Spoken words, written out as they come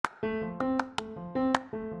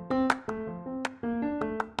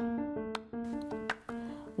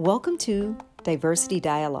Welcome to Diversity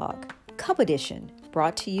Dialogue, Cub Edition,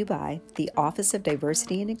 brought to you by the Office of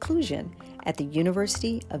Diversity and Inclusion at the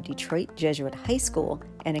University of Detroit Jesuit High School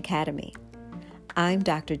and Academy. I'm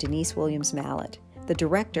Dr. Denise Williams Mallett, the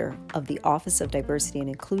Director of the Office of Diversity and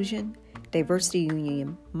Inclusion, Diversity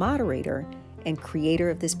Union moderator, and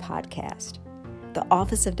creator of this podcast. The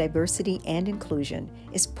Office of Diversity and Inclusion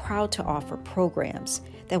is proud to offer programs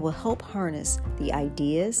that will help harness the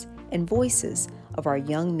ideas and voices of our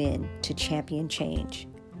young men to champion change.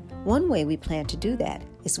 One way we plan to do that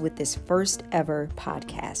is with this first ever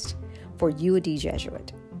podcast for UAD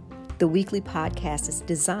Jesuit. The weekly podcast is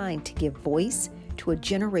designed to give voice to a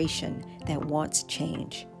generation that wants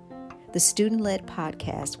change. The student-led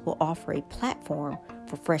podcast will offer a platform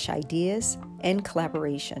for fresh ideas and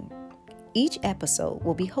collaboration. Each episode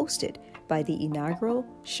will be hosted by the inaugural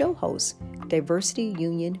show host, Diversity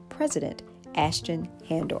Union President Ashton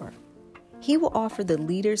Handorf. He will offer the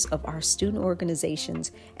leaders of our student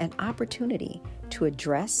organizations an opportunity to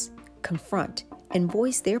address, confront, and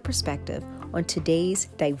voice their perspective on today's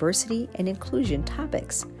diversity and inclusion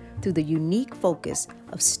topics through the unique focus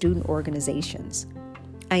of student organizations.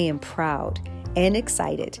 I am proud and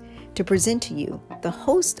excited to present to you the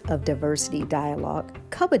host of Diversity Dialogue,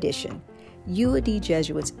 Cub Edition, UAD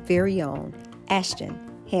Jesuit's very own Ashton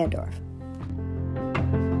Handorf.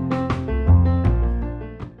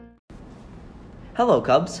 Hello,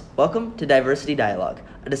 Cubs. Welcome to Diversity Dialogue,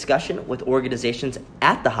 a discussion with organizations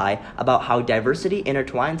at the High about how diversity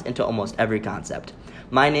intertwines into almost every concept.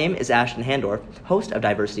 My name is Ashton Handorf, host of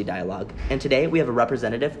Diversity Dialogue, and today we have a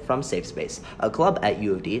representative from Safe Space, a club at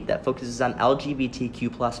U of D that focuses on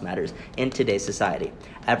LGBTQ+ matters in today's society.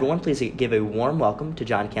 Everyone, please give a warm welcome to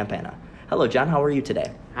John Campana. Hello, John. How are you today?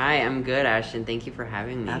 Hi, I'm good, Ashton. Thank you for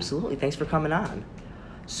having me. Absolutely. Thanks for coming on.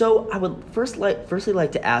 So I would firstly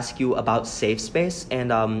like to ask you about Safe Space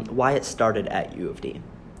and why it started at U of D.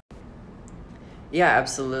 Yeah,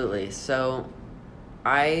 absolutely. So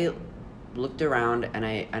I looked around and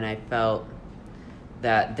I felt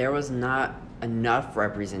that there was not enough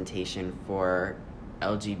representation for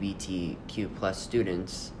LGBTQ+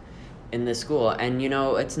 students in the school. And,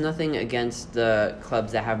 it's nothing against the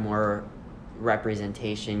clubs that have more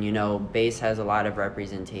representation. BASE has a lot of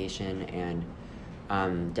representation, and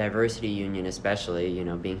Diversity Union especially,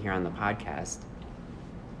 being here on the podcast.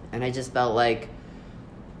 And I just felt like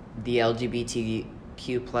the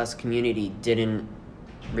LGBTQ+ community didn't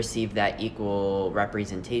receive that equal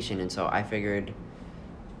representation, and so I figured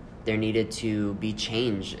there needed to be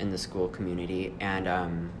change in the school community.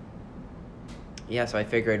 And so I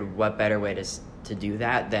figured what better way to do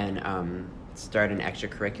that than start an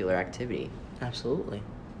extracurricular activity. Absolutely.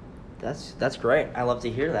 That's great. I love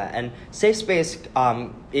to hear that. And Safe Space,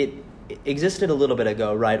 it existed a little bit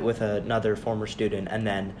ago, right, with another former student, and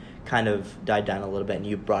then kind of died down a little bit, and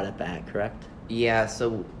you brought it back, correct? Yeah,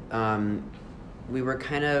 so we were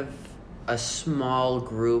kind of a small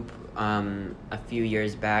group a few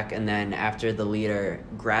years back, and then after the leader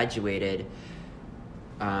graduated,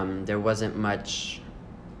 there wasn't much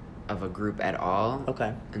of a group at all.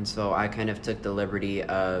 Okay. And so I kind of took the liberty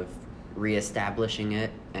of reestablishing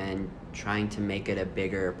it and trying to make it a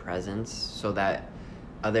bigger presence so that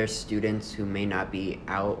other students who may not be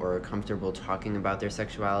out or comfortable talking about their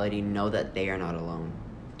sexuality know that they are not alone.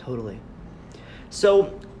 Totally.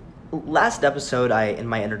 So last episode, in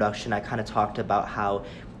my introduction, I kind of talked about how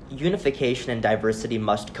unification and diversity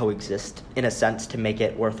must coexist in a sense to make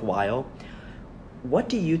it worthwhile. What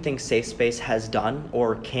do you think Safe Space has done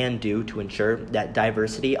or can do to ensure that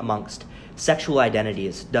diversity amongst sexual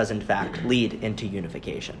identities does in fact lead into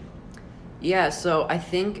unification? Yeah, so I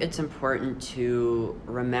think it's important to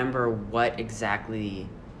remember what exactly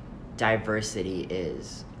diversity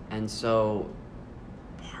is. And so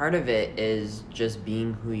part of it is just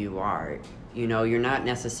being who you are. You're not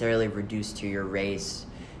necessarily reduced to your race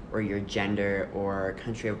or your gender or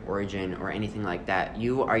country of origin or anything like that.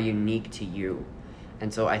 You are unique to you.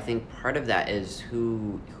 And so I think part of that is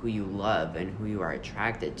who you love and who you are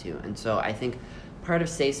attracted to. And so I think part of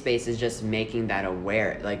Safe Space is just making that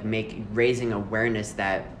aware, raising awareness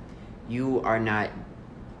that you are not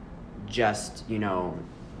just,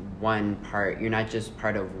 one part. You're not just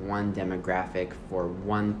part of one demographic for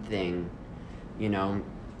one thing. You're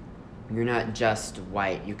not just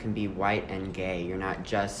white. You can be white and gay. You're not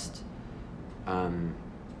just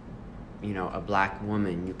a black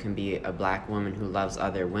woman. You can be a black woman who loves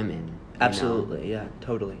other women. Absolutely, yeah,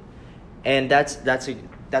 totally. And that's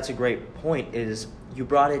a great point, is you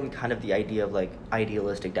brought in kind of the idea of like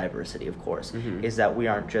idealistic diversity, of course, Mhm. is that we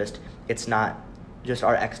aren't just, it's not just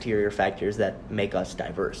our exterior factors that make us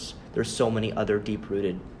diverse. There's so many other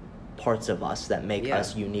deep-rooted parts of us that make Yeah.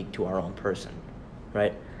 us unique to our own person,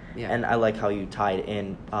 right? Yeah. And I like how you tied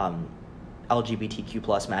in LGBTQ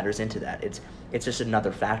plus matters into that. It's just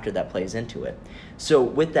another factor that plays into it. So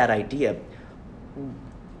with that idea,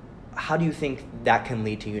 how do you think that can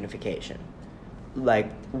lead to unification?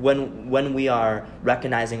 Like when we are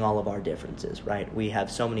recognizing all of our differences, right? We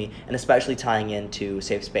have so many, and especially tying into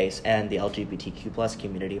Safe Space and the LGBTQ plus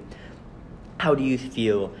community, how do you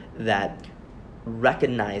feel that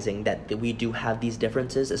recognizing that we do have these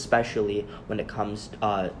differences, especially when it comes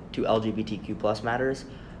to LGBTQ plus matters,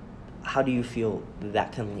 how do you feel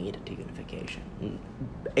that can lead to unification?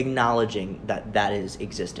 Acknowledging that that is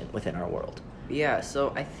existent within our world. Yeah,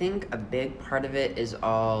 so I think a big part of it is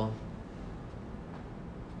all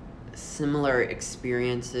similar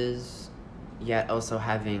experiences, yet also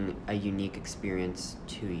having a unique experience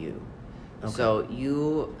to you. Okay. So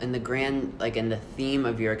you, in the grand, like in the theme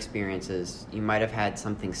of your experiences, you might have had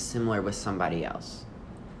something similar with somebody else.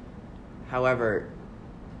 However,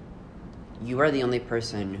 you are the only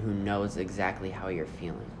person who knows exactly how you're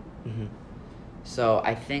feeling. Mm-hmm. So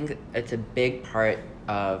I think it's a big part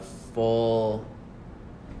of full,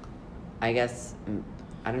 I guess,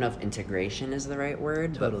 I don't know if integration is the right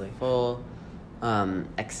word, Totally. but full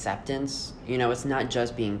acceptance. You know, it's not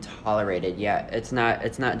just being tolerated yet. It's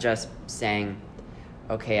not just saying,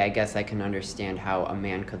 okay, I guess I can understand how a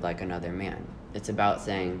man could like another man. It's about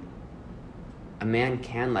saying a man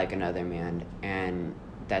can like another man, and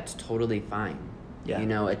that's totally fine. Yeah. You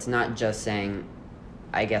know, it's not just saying,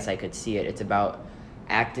 I guess I could see it. It's about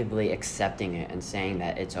actively accepting it and saying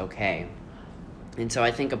that it's okay. And so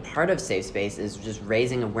I think a part of Safe Space is just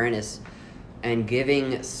raising awareness and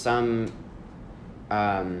giving some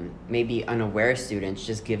maybe unaware students,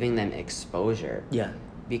 just giving them exposure. Yeah.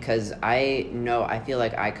 Because I feel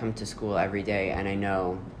like I come to school every day and I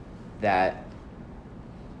know that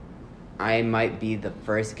I might be the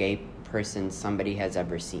first gay person somebody has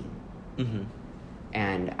ever seen. Mm-hmm.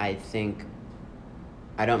 And I think,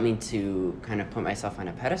 I don't mean to kind of put myself on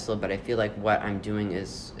a pedestal, but I feel like what I'm doing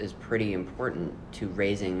is pretty important to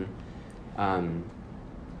raising,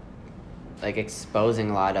 like exposing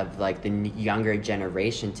a lot of like the younger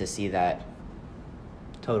generation to see that,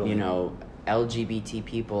 Totally. you know, LGBT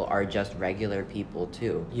people are just regular people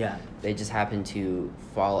too. Yeah. They just happen to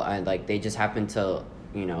fall, like they just happen to,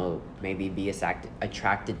 you know, maybe be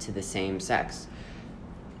attracted to the same sex.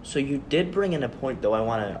 So you did bring in a point, though, I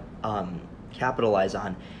want to capitalize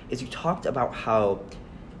on, is you talked about how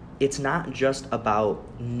it's not just about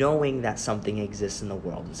knowing that something exists in the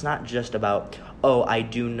world. It's not just about, oh, I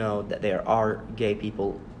do know that there are gay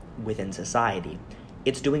people within society.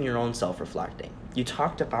 It's doing your own self-reflecting. You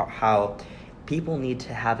talked about how people need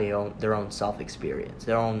to have their own self-experience,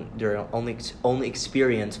 their own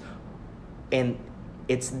experience, and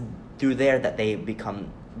it's through there that they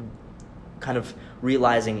become kind of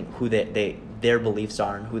realizing who their beliefs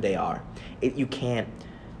are and who they are. You can't,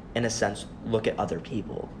 in a sense, look at other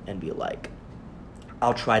people and be like,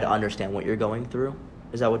 I'll try to understand what you're going through.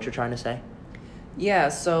 Is that what you're trying to say? Yeah,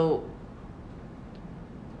 so,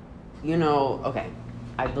 you know, okay,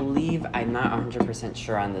 I believe, I'm not 100%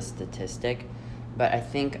 sure on the statistic, but I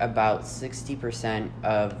think about 60%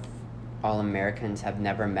 of all Americans have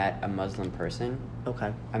never met a Muslim person.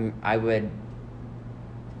 Okay. I would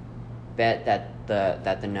bet that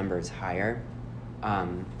the number is higher.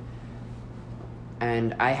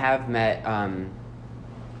 And I have met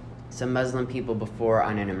some Muslim people before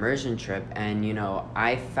on an immersion trip, and, you know,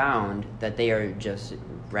 I found that they are just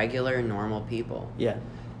regular, normal people. Yeah.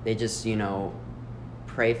 They just, you know,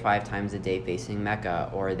 pray 5 times a day facing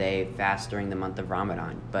Mecca, or they fast during the month of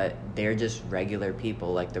Ramadan, but they're just regular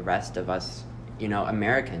people like the rest of us, you know,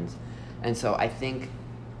 Americans. And so I think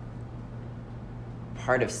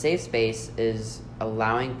part of Safe Space is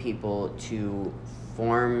allowing people to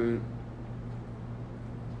form,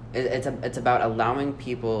 it's about allowing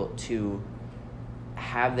people to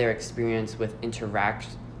have their experience with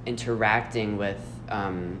interacting with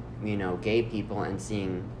you know, gay people and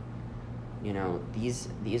seeing, you know,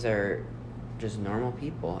 these are just normal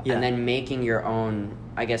people. Yeah. And then making your own,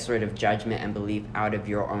 I guess, sort of judgment and belief out of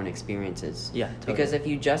your own experiences. Yeah, totally. Because if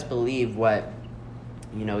you just believe what,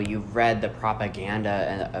 you know, you've read the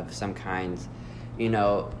propaganda of some kind, you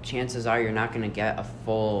know, chances are you're not going to get a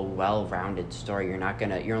full, well-rounded story.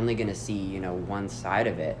 You're only going to see, you know, one side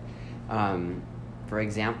of it. For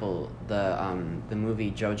example, the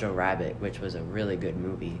movie Jojo Rabbit, which was a really good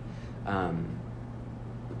movie,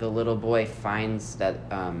 the little boy finds that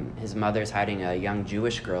his mother's hiding a young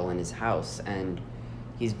Jewish girl in his house, and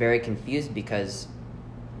he's very confused because,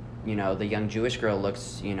 the young Jewish girl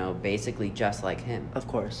looks, basically just like him. Of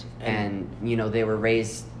course. And they were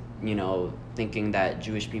raised, thinking that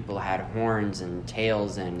Jewish people had horns and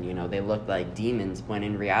tails and, they looked like demons, when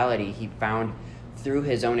in reality he found through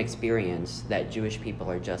his own experience that Jewish people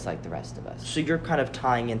are just like the rest of us. So you're kind of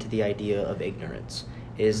tying into the idea of ignorance,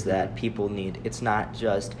 is that people it's not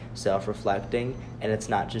just self-reflecting, and it's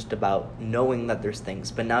not just about knowing that there's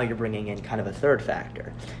things, but now you're bringing in kind of a third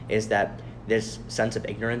factor, is that this sense of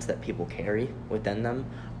ignorance that people carry within them,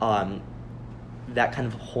 that kind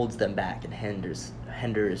of holds them back and hinders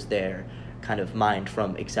their kind of mind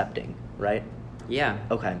from accepting, right? Yeah.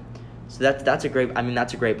 Okay. So that's a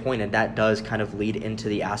great point, and that does kind of lead into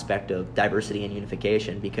the aspect of diversity and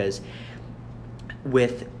unification, because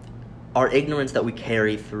with our ignorance that we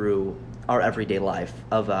carry through our everyday life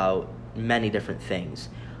about many different things,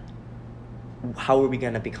 how are we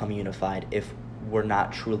going to become unified if we're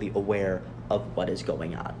not truly aware of what is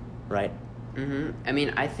going on, right?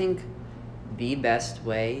 I think the best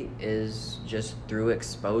way is just through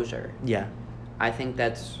exposure. Yeah. I think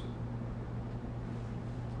that's,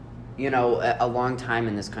 a long time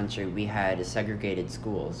in this country we had segregated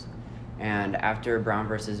schools. And after Brown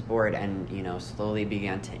versus Board and, slowly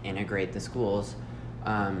began to integrate the schools,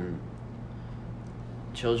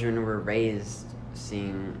 children were raised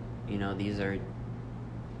seeing, these are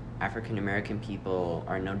African American people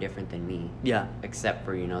are no different than me. Yeah. Except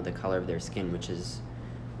for, the color of their skin, which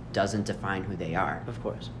doesn't define who they are. Of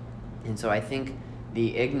course. And so I think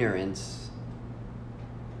the ignorance,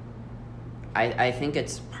 I think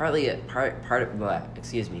it's part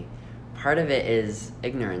of it is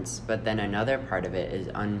ignorance, but then another part of it is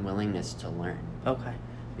unwillingness to learn. Okay.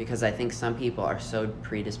 Because I think some people are so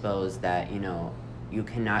predisposed that, you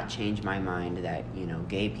cannot change my mind that,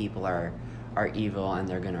 gay people are evil and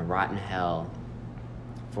they're going to rot in hell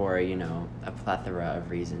for, a plethora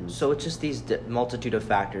of reasons. So it's just these multitude of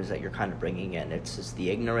factors that you're kind of bringing in. It's just the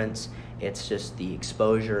ignorance, it's just the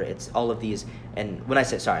exposure, it's all of these. And when I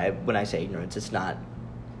say ignorance, it's not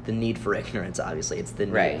the need for ignorance, obviously. It's the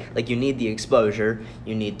need. Right. Like, you need the exposure,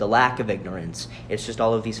 you need the lack of ignorance. It's just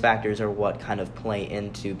all of these factors are what kind of play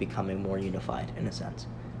into becoming more unified, in a sense.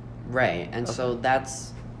 Right. And Okay. so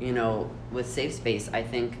that's, with Safe Space, I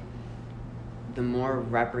think the more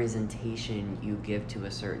representation you give to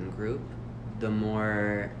a certain group, the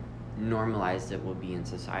more normalized it will be in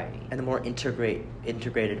society. And the more integrated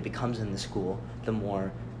it becomes in the school, the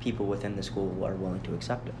more people within the school are willing to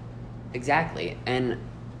accept it. Exactly. And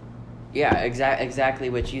yeah, exactly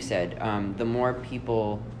what you said. The more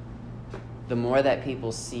that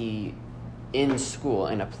people see in school,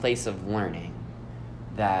 in a place of learning,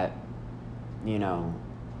 that,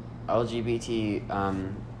 LGBT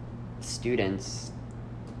students,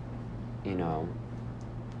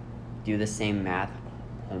 do the same math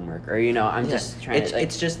homework, or, I'm just trying to...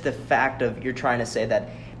 It's just the fact of, you're trying to say that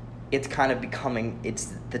it's kind of becoming,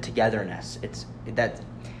 it's the togetherness. It's that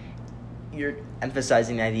you're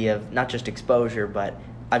emphasizing the idea of not just exposure, but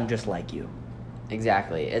I'm just like you.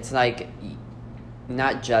 Exactly. It's like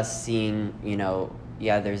not just seeing,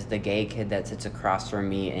 there's the gay kid that sits across from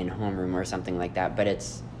me in homeroom or something like that, but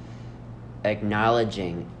it's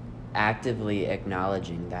actively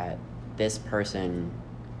acknowledging that this person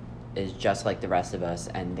is just like the rest of us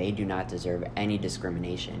and they do not deserve any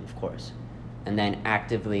discrimination. Of course. And then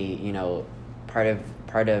actively, part of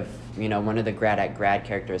one of the grad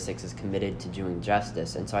characteristics is committed to doing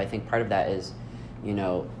justice. And so I think part of that is,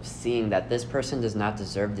 seeing that this person does not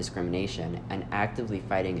deserve discrimination and actively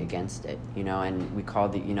fighting against it, and we call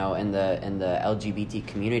in the LGBT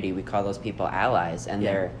community, we call those people allies, and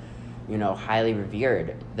they're, highly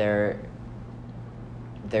revered. They're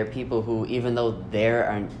people who, even though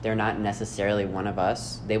they're not necessarily one of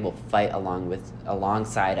us, they will fight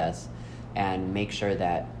alongside us and make sure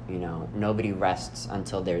that, nobody rests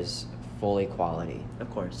until there's full equality. Of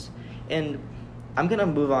course. And I'm going to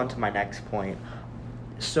move on to my next point.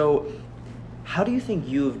 So, how do you think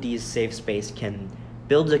U of D's Safe Space can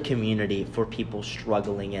build a community for people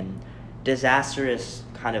struggling in disastrous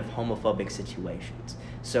kind of homophobic situations?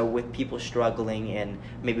 So with people struggling in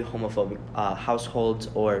maybe homophobic households,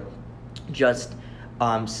 or just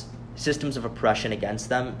systems of oppression against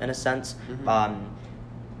them, in a sense,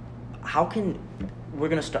 how can...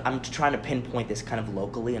 I'm trying to pinpoint this kind of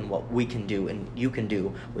locally and what we can do and you can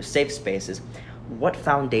do with Safe Spaces. What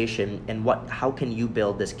foundation and how can you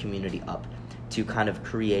build this community up to kind of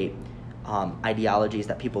create ideologies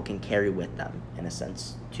that people can carry with them, in a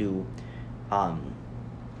sense, to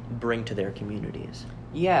bring to their communities?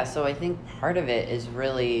 Yeah, so I think part of it is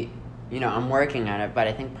really, I'm working on it, but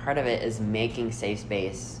I think part of it is making safe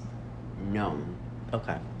space known,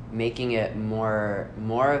 Okay. making it more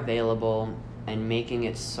available, and making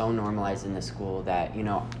it so normalized in the school that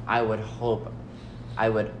I would hope, I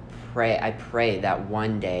pray that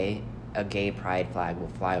one day a gay pride flag will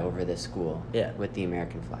fly over this school, Yeah. with the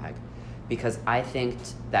American flag, because I think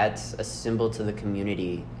that's a symbol to the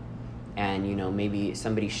community, and maybe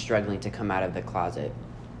somebody struggling to come out of the closet.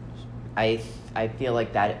 I feel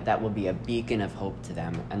like that will be a beacon of hope to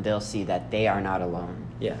them, and they'll see that they are not alone.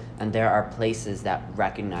 Yeah. And there are places that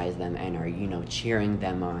recognize them and are cheering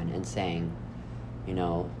them on and saying,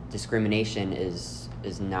 discrimination is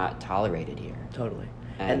not tolerated here. Totally.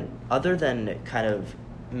 And- And other than kind of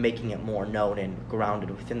making it more known and grounded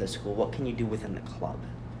within the school, what can you do within the club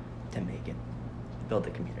to make it build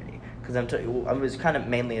the community? Because I was kind of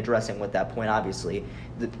mainly addressing with that point. Obviously,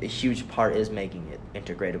 a huge part is making it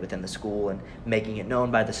integrated within the school and making it known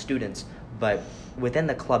by the students. But within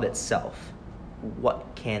the club itself, what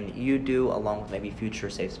can you do, along with maybe future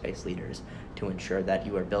safe space leaders, to ensure that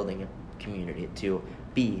you are building a community to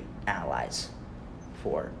be allies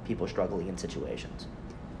for people struggling in situations?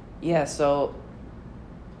 Yeah, so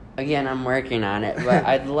again, I'm working on it, but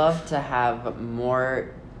I'd love to have more.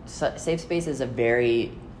 Safe Space is a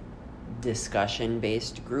very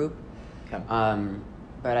discussion-based group. Okay.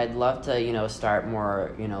 But I'd love to, start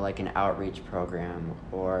more, like an outreach program,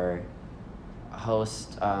 or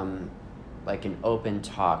host like an open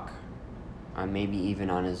talk, maybe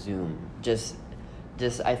even on a Zoom. Just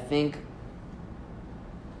I think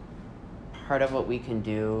part of what we can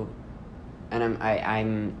do, and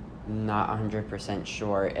I'm not 100%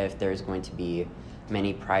 sure if there's going to be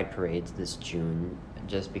many pride parades this June,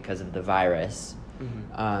 just because of the virus.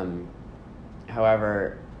 Mm-hmm.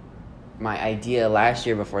 However, my idea last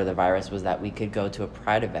year before the virus was that we could go to a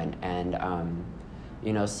pride event and,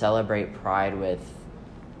 celebrate pride with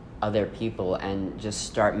other people and just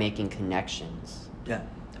start making connections. Yeah.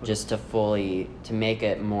 Totally. Just to make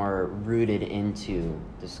it more rooted into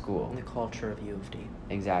the school. In the culture of U of D.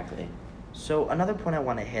 Exactly. So another point I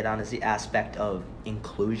want to hit on is the aspect of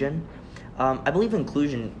inclusion. I believe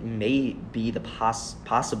inclusion may be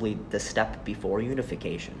possibly the step before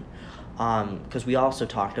unification, because we also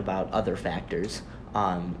talked about other factors,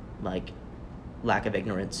 like lack of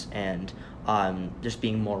ignorance and just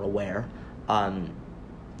being more aware.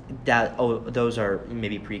 Those are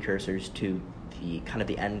maybe precursors to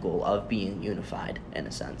the end goal of being unified in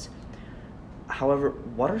a sense. However,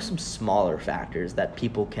 what are some smaller factors that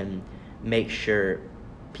people can make sure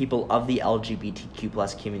people of the LGBTQ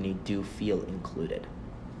plus community do feel included?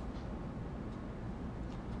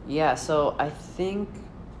 Yeah, so I think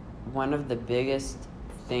one of the biggest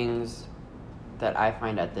things that I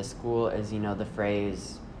find at this school is, the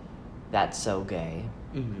phrase, "that's so gay."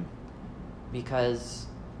 Mm-hmm. Because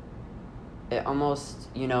it almost,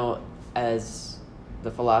 as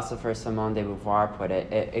the philosopher Simone de Beauvoir put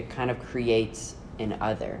it, it kind of creates an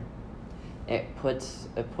other. It puts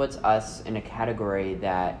us in a category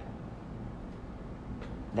that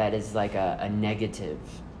is like a negative.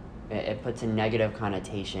 It puts a negative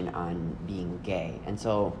connotation on being gay. And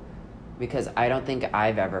so, because I don't think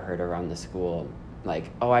I've ever heard around the school, like,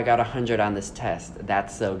 "Oh, I got 100 on this test,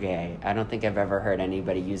 that's so gay." I don't think I've ever heard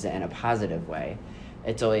anybody use it in a positive way.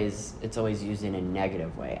 It's always used in a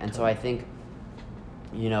negative way. And so I think,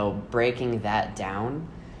 breaking that down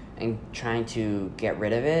and trying to get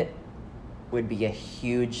rid of it would be a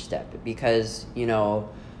huge step, because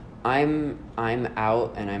I'm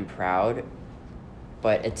out and I'm proud,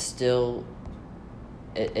 but it's still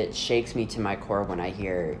it shakes me to my core when I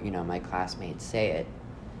hear my classmates say it,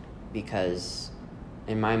 because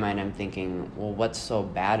in my mind I'm thinking, well, what's so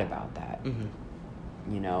bad about that? Mm-hmm.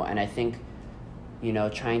 And I think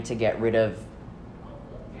trying to get rid of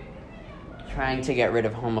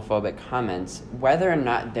homophobic comments, whether or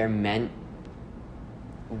not they're meant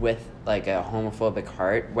with like a homophobic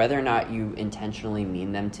heart, whether or not you intentionally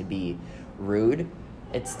mean them to be rude,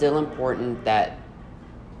 it's still important that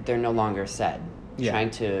they're no longer said. Yeah.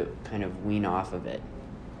 Trying to kind of wean off of it.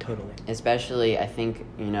 Totally. Especially, I think,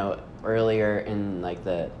 earlier in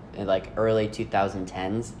early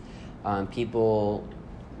 2010s, people,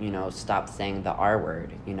 stopped saying the R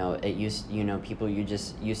word. It used, people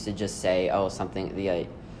used to just say, oh, something,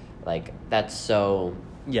 that's so.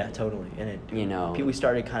 Yeah, totally. And we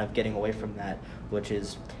started kind of getting away from that, which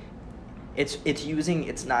is,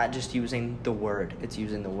 it's not just using the word, it's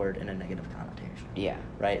using the word in a negative connotation. Yeah.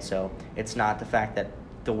 Right? So it's not the fact that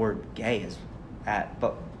the word gay is at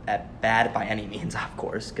bad by any means, of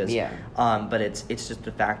course, because yeah. But it's just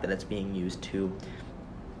the fact that it's being used to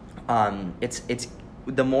it's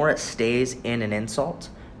the more it stays in an insult,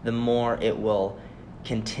 the more it will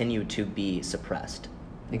continue to be suppressed.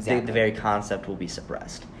 Exactly. The very concept will be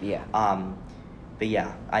suppressed. Yeah. But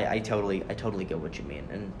yeah, I totally get what you mean,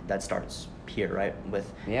 and that starts here, right,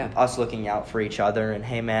 with Yeah. us looking out for each other. And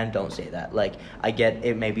hey, man, don't say that. Like, I get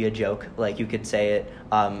it may be a joke. Like, you could say it,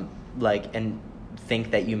 like, and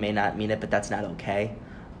think that you may not mean it, but that's not okay.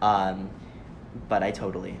 But I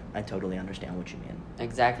totally understand what you mean.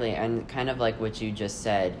 Exactly, and kind of like what you just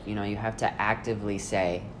said, you know, you have to actively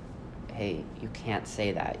say, hey, you can't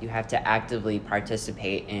say that. You have to actively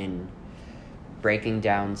participate in breaking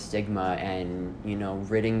down stigma and, you know,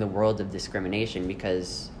 ridding the world of discrimination,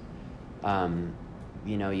 because,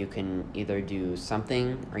 you know, you can either do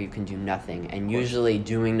something or you can do nothing, and usually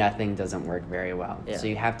doing nothing doesn't work very well. Yeah. So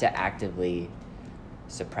you have to actively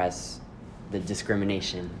suppress the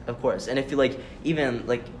discrimination. Of course, and if you like, even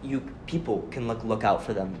like people can look out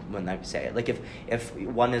for them when they say it. Like if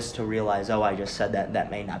one is to realize, oh, I just said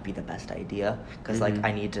that may not be the best idea, because like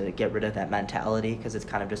I need to get rid of that mentality, because it's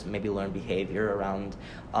kind of just maybe learned behavior around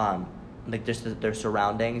like just their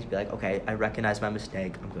surroundings. Be like, okay, I recognize my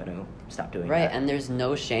mistake. I'm going to stop doing that. Right, and there's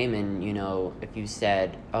no shame in, you know, if you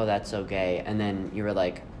said, oh, that's so gay, and then you were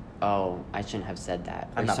like, oh, I shouldn't have said that,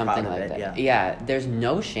 or I'm not something proud of like it, that. yeah. There's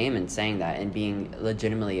no shame in saying that and being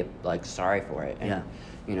legitimately like sorry for it, and Yeah.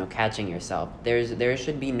 you know, catching yourself. There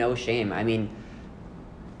should be no shame. I mean,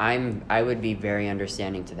 I would be very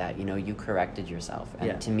understanding to that. You know, you corrected yourself, and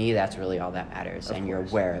Yeah. to me, that's really all that matters, Of and you're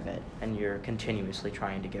course. aware of it. And you're continuously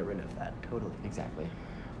trying to get rid of that. Totally. Exactly.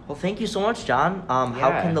 Well, thank you so much, John. How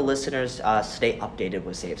Yeah. can the listeners stay updated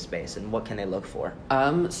with Safe Space, and what can they look for?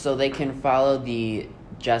 So they can follow the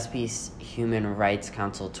Just Peace Human Rights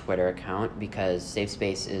Council Twitter account, because Safe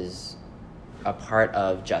Space is a part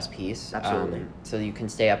of Just Peace. Absolutely. So you can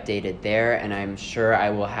stay updated there, and I'm sure I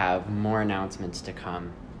will have more announcements to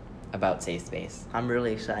come about Safe Space. I'm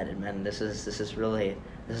really excited, man. This is really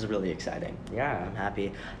exciting. Yeah. I'm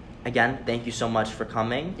happy. Again, thank you so much for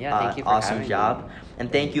coming. Yeah, thank you for awesome having job. me.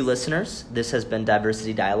 And thank you, listeners. This has been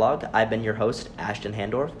Diversity Dialogue. I've been your host, Ashton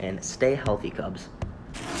Handorf, and stay healthy, Cubs.